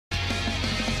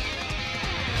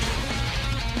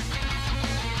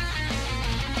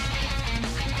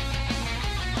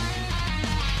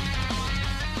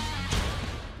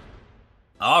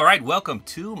Alright, welcome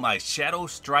to my Shadow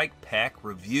Strike pack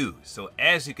review. So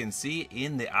as you can see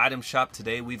in the item shop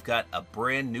today, we've got a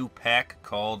brand new pack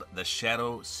called the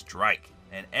Shadow Strike.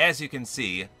 And as you can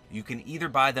see, you can either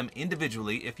buy them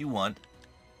individually if you want.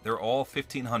 They're all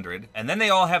 1,500. And then they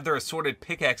all have their assorted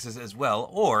pickaxes as well,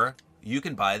 or you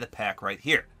can buy the pack right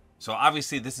here. So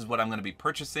obviously this is what I'm going to be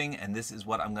purchasing, and this is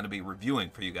what I'm going to be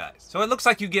reviewing for you guys. So it looks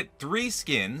like you get 3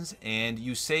 skins, and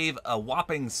you save a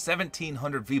whopping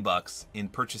 1,700 V-Bucks in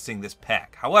purchasing this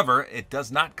pack. However, it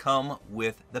does not come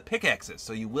with the pickaxes,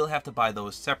 so you will have to buy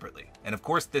those separately. And of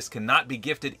course, this cannot be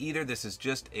gifted either. This is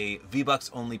just a V-Bucks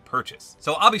only purchase.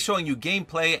 So I'll be showing you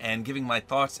gameplay and giving my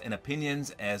thoughts and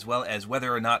opinions, as well as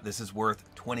whether or not this is worth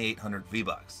 2,800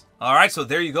 V-Bucks. Alright, so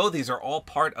there you go. These are all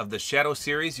part of the Shadow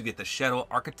series. You get the Shadow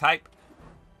Archetype,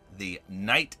 the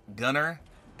Night Gunner,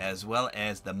 as well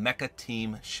as the Mecha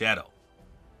Team Shadow.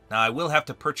 Now I will have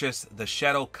to purchase the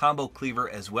Shadow Combo Cleaver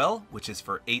as well, which is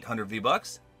for 800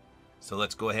 V-Bucks. So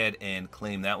let's go ahead and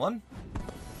claim that one.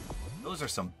 Those are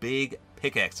some big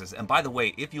pickaxes. And by the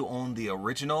way, if you own the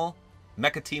original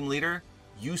Mecha Team Leader,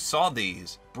 you saw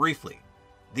these briefly.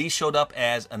 These showed up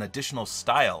as an additional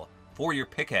style for your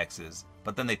pickaxes,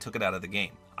 but then they took it out of the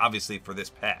game, obviously for this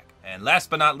pack. And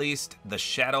last but not least, the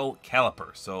Shadow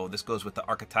Caliper. So this goes with the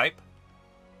Archetype.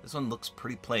 This one looks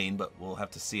pretty plain, but we'll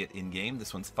have to see it in game.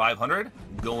 This one's 500.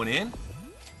 Going in.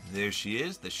 There she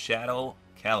is, the Shadow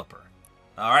Caliper.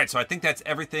 Alright, so I think that's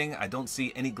everything. I don't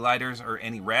see any gliders or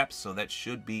any wraps, so that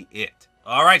should be it.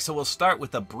 Alright, so we'll start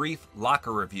with a brief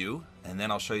locker review, and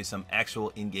then I'll show you some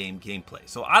actual in-game gameplay.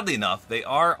 So oddly enough, they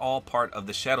are all part of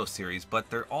the Shadow series, but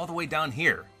they're all the way down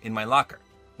here in my locker.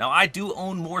 Now I do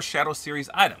own more Shadow series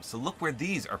items, so look where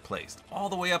these are placed, all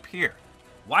the way up here.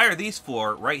 Why are these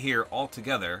 4 right here all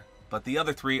together, but the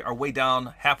other 3 are way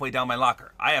down, halfway down my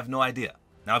locker? I have no idea.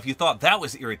 Now if you thought that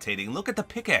was irritating, look at the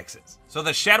pickaxes. So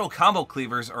the Shadow Combo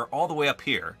Cleavers are all the way up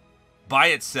here, by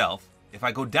itself. If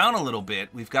I go down a little bit,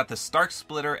 we've got the Stark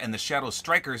Splitter and the Shadow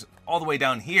Strikers all the way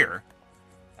down here.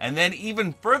 And then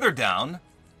even further down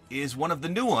is one of the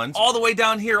new ones, all the way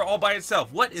down here all by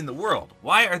itself. What in the world?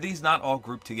 Why are these not all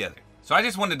grouped together? So I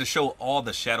just wanted to show all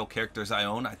the Shadow characters I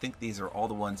own. I think these are all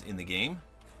the ones in the game,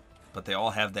 but they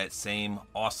all have that same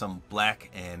awesome black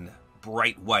and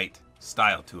bright white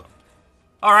style to them.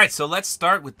 Alright, so let's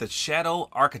start with the Shadow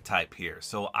Archetype here.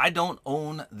 So I don't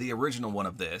own the original one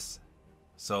of this.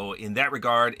 So in that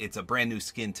regard, it's a brand new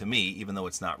skin to me, even though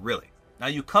it's not really. Now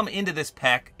you come into this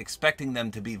pack expecting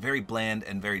them to be very bland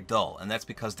and very dull, and that's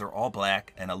because they're all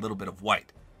black and a little bit of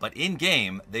white. But in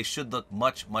game, they should look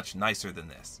much, much nicer than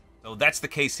this. So that's the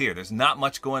case here. There's not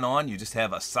much going on. You just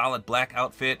have a solid black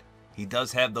outfit. He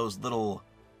does have those little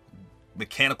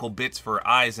mechanical bits for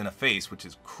eyes and a face, which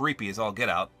is creepy as all get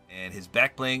out. And his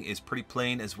back bling is pretty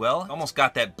plain as well. Almost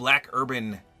got that black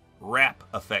urban wrap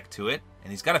effect to it. And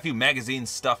he's got a few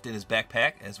magazines stuffed in his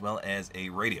backpack, as well as a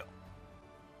radio.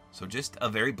 So just a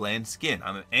very bland skin.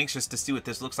 I'm anxious to see what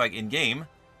this looks like in game,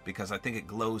 because I think it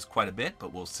glows quite a bit,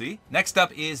 but we'll see. Next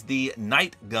up is the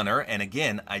Night Gunner, and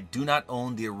again, I do not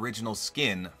own the original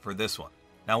skin for this one.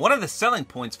 Now, one of the selling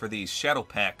points for these Shadow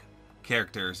Pack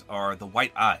characters are the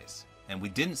white eyes. And we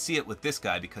didn't see it with this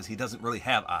guy because he doesn't really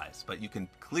have eyes, but you can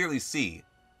clearly see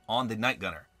on the Night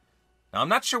Gunner. Now, I'm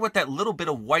not sure what that little bit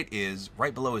of white is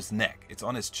right below his neck. It's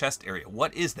on his chest area.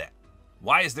 What is that?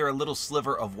 Why is there a little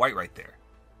sliver of white right there?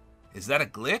 Is that a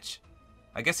glitch?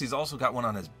 I guess he's also got one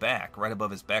on his back, right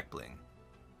above his back bling.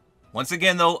 Once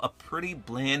again, though, a pretty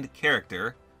bland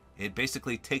character. It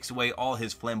basically takes away all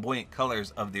his flamboyant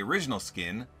colors of the original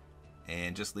skin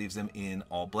and just leaves him in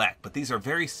all black. But these are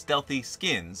very stealthy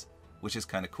skins, which is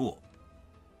kind of cool.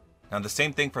 Now the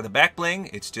same thing for the back bling.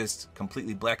 It's just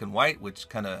completely black and white, which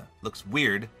kind of looks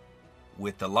weird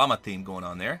with the llama theme going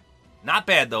on there. Not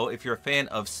bad though. If you're a fan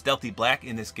of stealthy black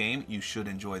in this game, you should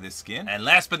enjoy this skin. And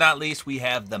last but not least, we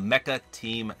have the Mecha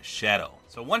Team Shadow.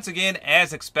 So once again,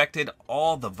 as expected,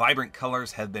 all the vibrant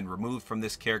colors have been removed from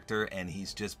this character, and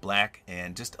he's just black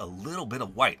and just a little bit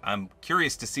of white. I'm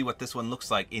curious to see what this one looks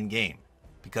like in game,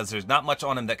 because there's not much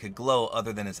on him that could glow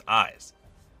other than his eyes.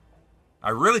 I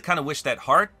really kind of wish that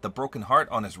heart, the broken heart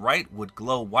on his right, would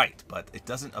glow white, but it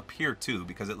doesn't appear to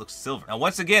because it looks silver. Now,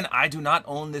 once again, I do not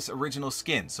own this original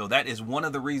skin, so that is one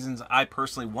of the reasons I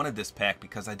personally wanted this pack,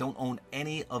 because I don't own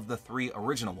any of the 3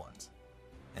 original ones.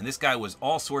 And this guy was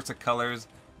all sorts of colors,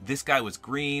 this guy was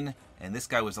green, and this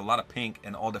guy was a lot of pink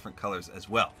and all different colors as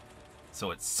well.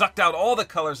 So it sucked out all the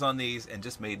colors on these and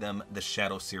just made them the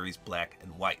Shadow series black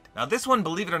and white. Now this one,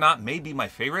 believe it or not, may be my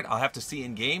favorite. I'll have to see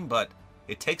in game, but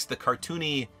it takes the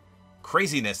cartoony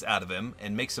craziness out of him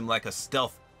and makes him like a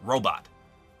stealth robot.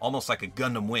 Almost like a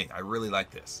Gundam Wing. I really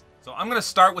like this. So I'm going to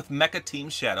start with Mecha Team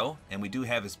Shadow, and we do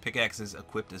have his pickaxes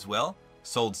equipped as well,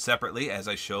 sold separately as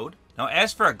I showed. Now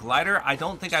as for a glider, I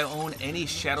don't think I own any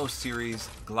Shadow series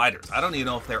gliders. I don't even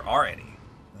know if there are any.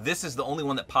 This is the only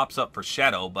one that pops up for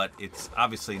Shadow, but it's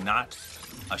obviously not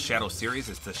a Shadow series,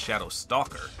 it's the Shadow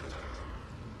Stalker.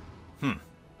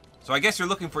 So I guess you're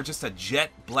looking for just a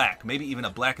jet black, maybe even a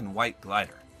black and white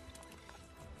glider.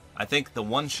 I think the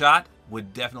one shot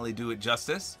would definitely do it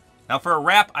justice. Now for a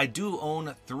wrap, I do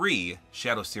own 3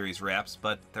 Shadow series wraps,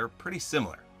 but they're pretty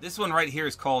similar. This one right here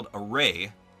is called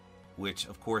Array, which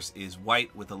of course is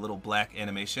white with a little black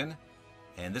animation.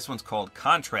 And this one's called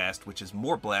Contrast, which is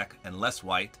more black and less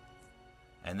white.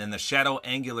 And then the Shadow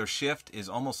Angular Shift is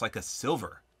almost like a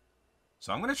silver.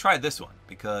 So I'm going to try this one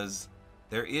because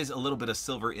there is a little bit of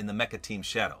silver in the Mecha Team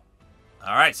Shadow.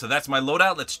 Alright, so that's my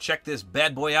loadout. Let's check this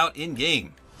bad boy out in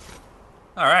game.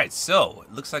 Alright, so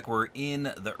it looks like we're in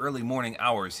the early morning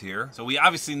hours here. So we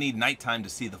obviously need nighttime to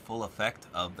see the full effect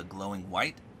of the glowing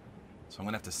white. So I'm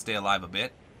going to have to stay alive a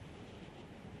bit.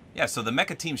 Yeah, so the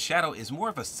Mecha Team Shadow is more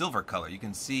of a silver color. You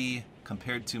can see,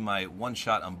 compared to my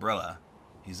one-shot umbrella,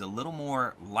 he's a little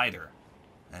more lighter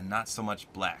and not so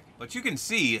much black. But you can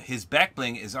see his back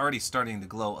bling is already starting to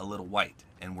glow a little white,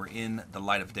 and we're in the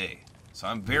light of day. So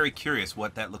I'm very curious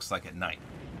what that looks like at night.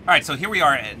 Alright, so here we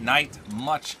are at night.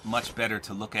 Much, much better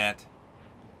to look at.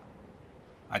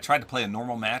 I tried to play a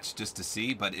normal match just to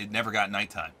see, but it never got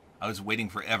nighttime. I was waiting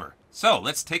forever. So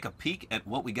let's take a peek at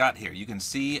what we got here. You can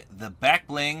see the back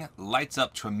bling lights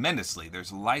up tremendously.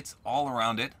 There's lights all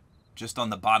around it, just on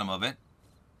the bottom of it.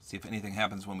 See if anything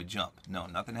happens when we jump. No,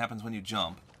 nothing happens when you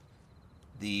jump.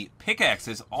 The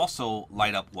pickaxes also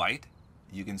light up white.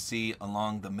 You can see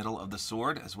along the middle of the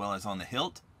sword as well as on the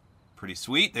hilt. Pretty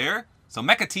sweet there. So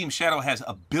Mecha Team Shadow has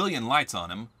a billion lights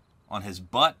on him. On his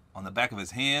butt, on the back of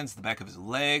his hands, the back of his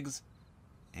legs,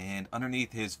 and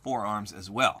underneath his forearms as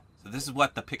well. So this is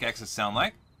what the pickaxes sound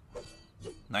like.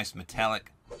 Nice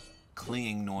metallic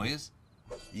clinging noise.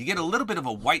 You get a little bit of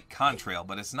a white contrail,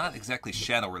 but it's not exactly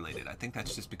shadow related. I think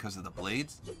that's just because of the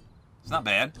blades. It's not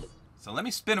bad. So let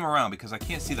me spin him around because I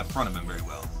can't see the front of him very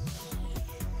well.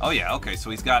 Oh yeah, okay, so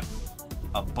he's got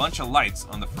a bunch of lights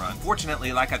on the front.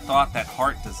 Fortunately, like I thought, that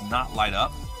heart does not light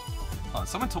up. Oh,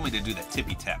 someone told me to do that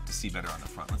tippy tap to see better on the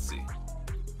front. Let's see.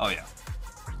 Oh yeah.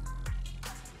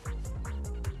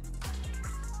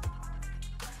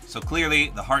 So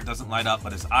clearly the heart doesn't light up,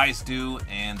 but his eyes do,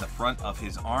 and the front of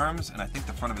his arms, and I think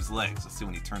the front of his legs. Let's see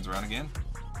when he turns around again.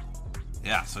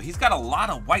 Yeah, so he's got a lot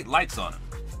of white lights on him.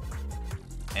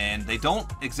 And they don't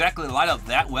exactly light up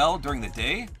that well during the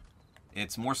day.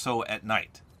 It's more so at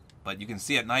night. But you can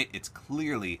see at night it's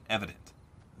clearly evident.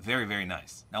 Very, very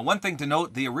nice. Now one thing to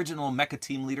note, the original Mecha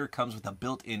Team Leader comes with a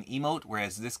built-in emote,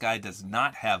 whereas this guy does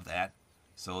not have that.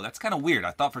 So that's kind of weird.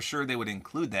 I thought for sure they would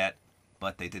include that,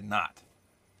 but they did not.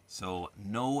 So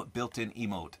no built-in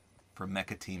emote for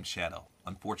Mecha Team Shadow.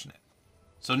 Unfortunate.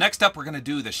 So next up we're going to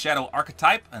do the Shadow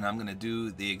Archetype, and I'm going to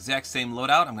do the exact same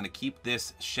loadout. I'm going to keep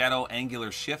this Shadow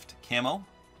Angular Shift camo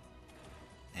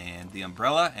and the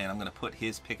umbrella, and I'm going to put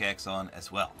his pickaxe on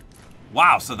as well.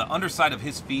 Wow, so the underside of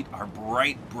his feet are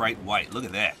bright, bright white. Look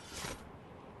at that.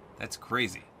 That's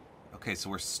crazy. Okay, so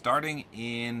we're starting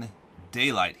in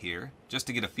daylight here, just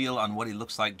to get a feel on what he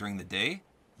looks like during the day.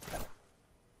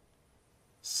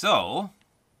 So,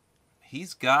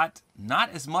 he's got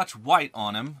not as much white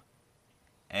on him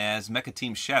as Mecha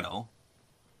Team Shadow,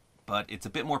 but it's a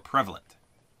bit more prevalent.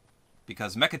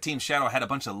 Because Mecha Team Shadow had a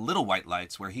bunch of little white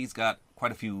lights, where he's got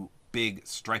quite a few big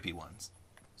stripy ones.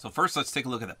 So first, let's take a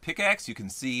look at the pickaxe. You can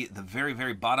see the very,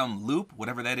 very bottom loop,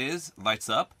 whatever that is, lights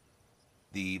up.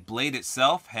 The blade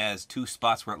itself has 2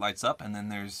 spots where it lights up, and then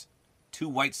there's 2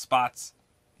 white spots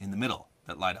in the middle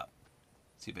that light up.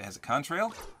 See if it has a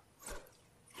contrail.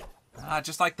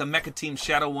 Just like the Mecha Team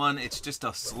Shadow one, it's just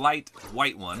a slight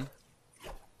white one.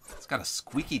 It's got a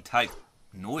squeaky type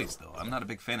noise, though. I'm not a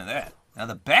big fan of that. Now,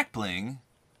 the back bling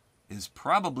is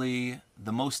probably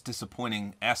the most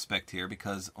disappointing aspect here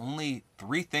because only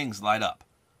 3 things light up.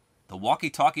 The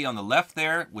walkie-talkie on the left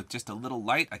there with just a little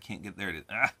light. I can't get there.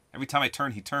 Every time I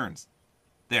turn, he turns.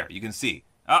 There, you can see.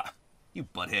 You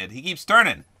butthead. He keeps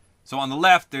turning. So on the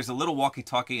left, there's a little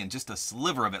walkie-talkie and just a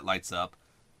sliver of it lights up.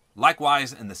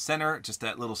 Likewise, in the center, just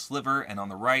that little sliver, and on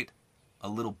the right, a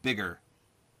little bigger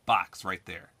box right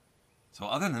there. So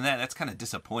other than that, that's kind of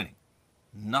disappointing.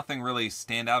 Nothing really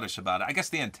standoutish about it. I guess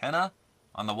the antenna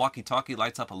on the walkie-talkie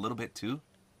lights up a little bit too.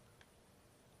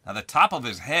 Now the top of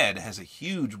his head has a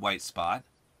huge white spot,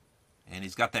 and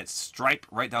he's got that stripe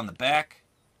right down the back,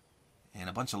 and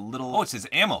a bunch of little... Oh, it's his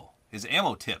ammo. His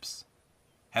ammo tips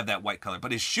have that white color,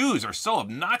 but his shoes are so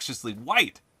obnoxiously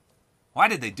white. Why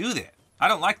did they do that? I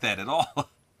don't like that at all. All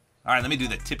right, let me do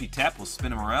the tippy tap. We'll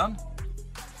spin him around.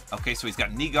 Okay, so he's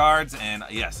got knee guards, and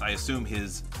yes, I assume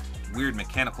his weird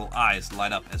mechanical eyes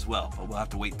light up as well, but we'll have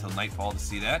to wait until nightfall to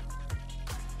see that.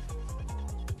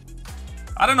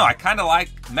 I don't know, I kind of like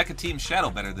Mecha Team Shadow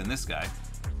better than this guy.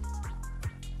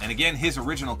 And again, his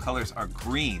original colors are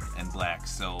green and black,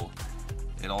 so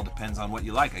it all depends on what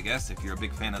you like, I guess. If you're a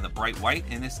big fan of the bright white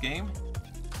in this game,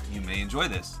 you may enjoy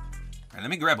this. All right, let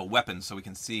me grab a weapon so we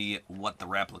can see what the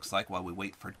wrap looks like while we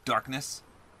wait for darkness.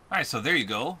 All right, so there you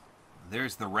go.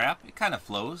 There's the wrap. It kind of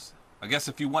flows. I guess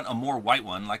if you want a more white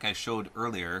one, like I showed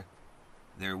earlier,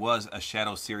 there was a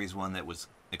Shadow Series one that was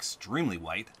extremely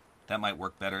white. That might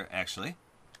work better, actually.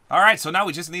 All right, so now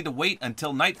we just need to wait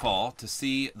until nightfall to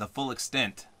see the full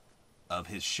extent of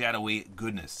his shadowy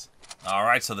goodness. All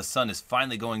right, so the sun is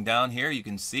finally going down here. You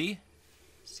can see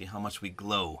how much we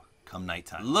glow come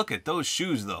nighttime. Look at those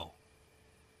shoes, though.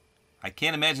 I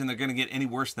can't imagine they're going to get any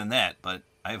worse than that, but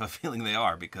I have a feeling they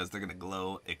are because they're going to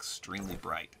glow extremely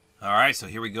bright. All right, so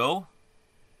here we go.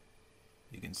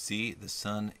 You can see the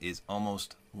sun is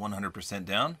almost 100%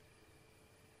 down.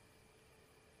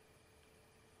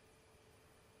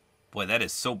 Boy, that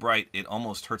is so bright, it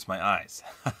almost hurts my eyes.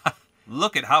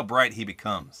 Look at how bright he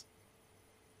becomes.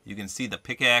 You can see the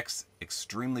pickaxe,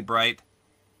 extremely bright.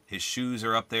 His shoes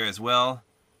are up there as well.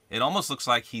 It almost looks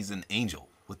like he's an angel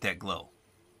with that glow.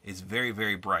 It's very,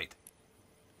 very bright.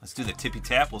 Let's do the tippy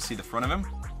tap. We'll see the front of him.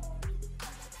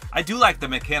 I do like the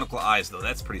mechanical eyes, though.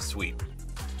 That's pretty sweet.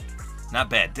 Not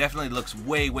bad. Definitely looks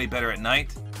way, way better at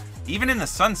night. Even in the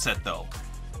sunset, though,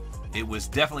 it was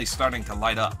definitely starting to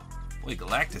light up. Boy,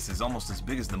 Galactus is almost as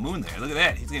big as the moon there. Look at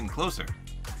that. He's getting closer.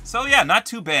 So, yeah, not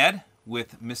too bad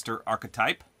with Mr.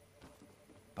 Archetype.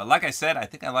 But like I said, I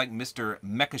think I like Mr.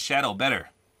 Mecha Shadow better.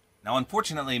 Now,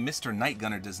 unfortunately, Mr. Night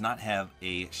Gunner does not have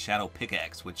a Shadow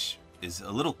Pickaxe, which is a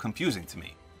little confusing to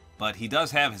me. But he does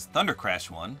have his Thunder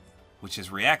Crash one, which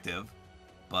is reactive,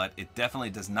 but it definitely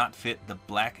does not fit the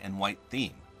black and white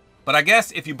theme. But I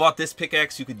guess if you bought this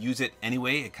pickaxe, you could use it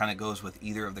anyway. It kind of goes with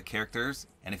either of the characters.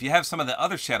 And if you have some of the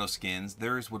other Shadow skins,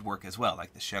 theirs would work as well,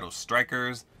 like the Shadow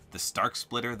Strikers, the Stark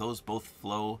Splitter. Those both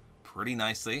flow pretty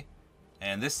nicely.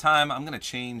 And this time, I'm going to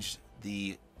change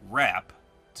the wrap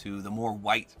to the more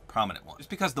white prominent one, just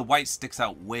because the white sticks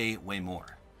out way, way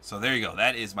more. So there you go.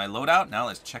 That is my loadout. Now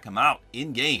let's check him out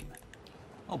in-game.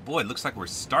 Oh boy, it looks like we're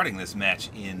starting this match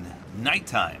in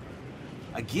nighttime.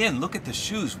 Again, look at the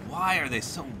shoes. Why are they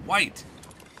so white?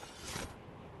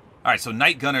 All right, so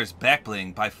Night Gunner's back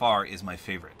bling by far is my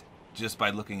favorite. Just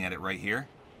by looking at it right here,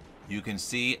 you can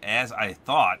see, as I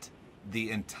thought,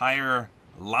 the entire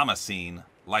llama scene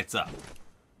lights up.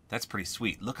 That's pretty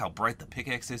sweet. Look how bright the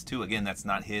pickaxe is, too. Again, that's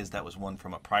not his. That was one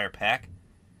from a prior pack.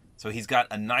 So he's got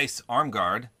a nice arm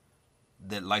guard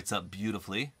that lights up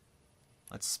beautifully.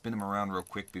 Let's spin him around real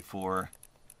quick before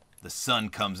the sun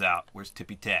comes out. Where's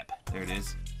Tippy Tap? There it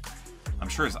is. I'm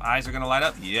sure his eyes are going to light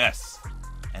up. Yes.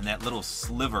 And that little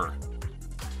sliver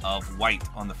of white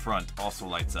on the front also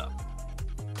lights up.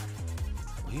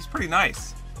 Well, he's pretty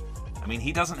nice. I mean,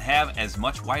 he doesn't have as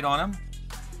much white on him,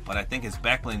 but I think his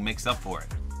back bling makes up for it.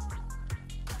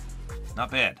 Not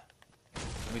bad.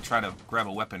 Let me try to grab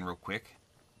a weapon real quick.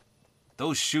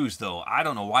 Those shoes, though, I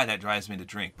don't know why that drives me to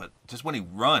drink, but just when he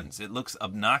runs, it looks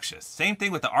obnoxious. Same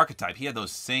thing with the Archetype. He had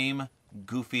those same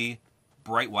goofy,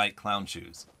 bright white clown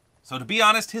shoes. So to be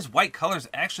honest, his white colors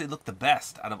actually look the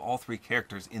best out of all three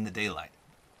characters in the daylight.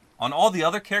 On all the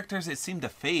other characters, it seemed to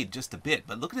fade just a bit,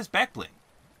 but look at his back bling.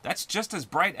 That's just as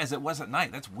bright as it was at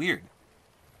night. That's weird.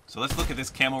 So let's look at this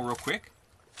camo real quick.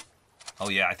 Oh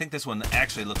yeah, I think this one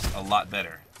actually looks a lot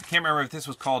better. I can't remember if this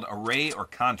was called Array or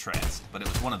Contrast, but it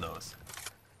was one of those.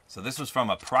 So this was from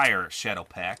a prior Shadow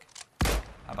pack.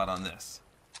 How about on this?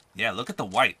 Yeah, look at the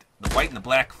white. The white and the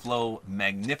black flow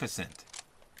magnificent.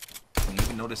 Can you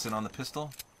even notice it on the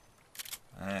pistol?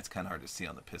 It's kind of hard to see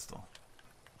on the pistol.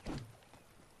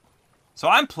 So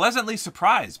I'm pleasantly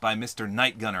surprised by Mr.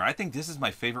 Night Gunner. I think this is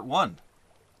my favorite one.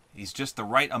 He's just the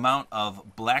right amount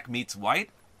of black meets white.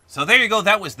 So there you go.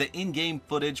 That was the in-game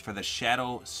footage for the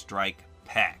Shadow Strike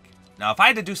pack. Now, if I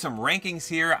had to do some rankings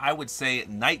here, I would say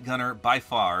Night Gunner by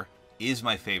far is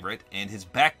my favorite, and his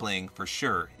back bling for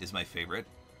sure is my favorite.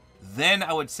 Then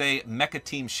I would say Mecha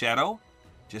Team Shadow,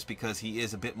 just because he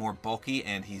is a bit more bulky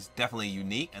and he's definitely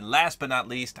unique. And last but not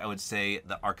least, I would say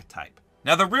the Archetype.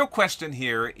 Now, the real question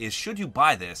here is, should you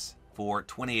buy this for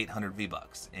 2,800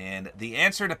 V-Bucks? And the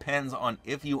answer depends on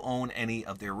if you own any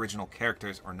of the original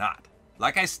characters or not.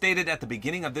 Like I stated at the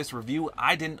beginning of this review,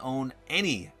 I didn't own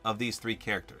any of these three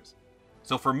characters.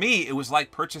 So for me, it was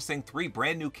like purchasing 3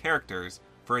 brand new characters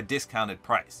for a discounted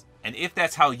price. And if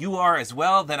that's how you are as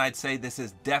well, then I'd say this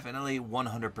is definitely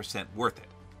 100% worth it.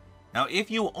 Now,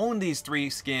 if you own these 3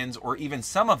 skins, or even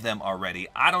some of them already,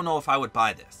 I don't know if I would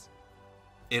buy this.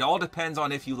 It all depends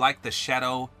on if you like the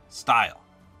shadow style.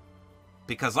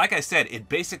 Because like I said, it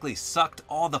basically sucked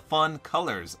all the fun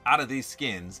colors out of these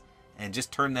skins and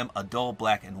just turned them a dull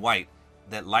black and white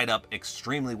that light up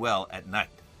extremely well at night.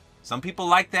 Some people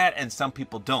like that and some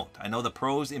people don't. I know the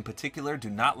pros in particular do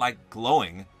not like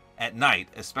glowing at night,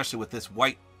 especially with this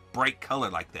white, bright color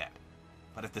like that.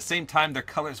 But at the same time, their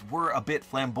colors were a bit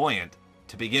flamboyant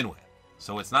to begin with.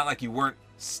 So it's not like you weren't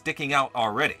sticking out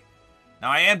already.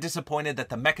 Now, I am disappointed that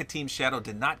the Mecha Team Shadow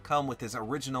did not come with his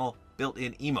original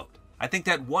built-in emote. I think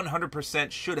that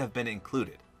 100% should have been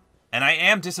included. And I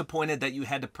am disappointed that you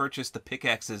had to purchase the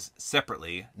pickaxes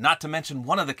separately, not to mention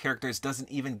one of the characters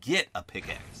doesn't even get a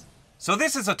pickaxe. So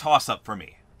this is a toss-up for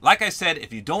me. Like I said,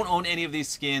 if you don't own any of these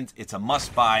skins, it's a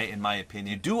must-buy in my opinion.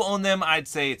 If you do own them, I'd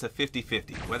say it's a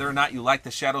 50-50. Whether or not you like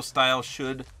the shadow style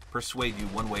should persuade you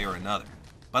one way or another.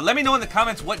 But let me know in the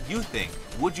comments what you think.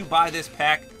 Would you buy this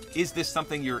pack? Is this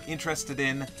something you're interested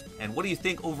in? And what do you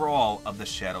think overall of the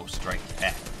Shadow Strike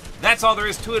pack? That's all there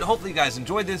is to it. Hopefully you guys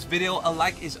enjoyed this video. A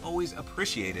like is always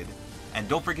appreciated. And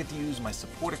don't forget to use my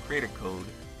Support-A-Creator Code,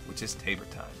 which is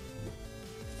tabortime.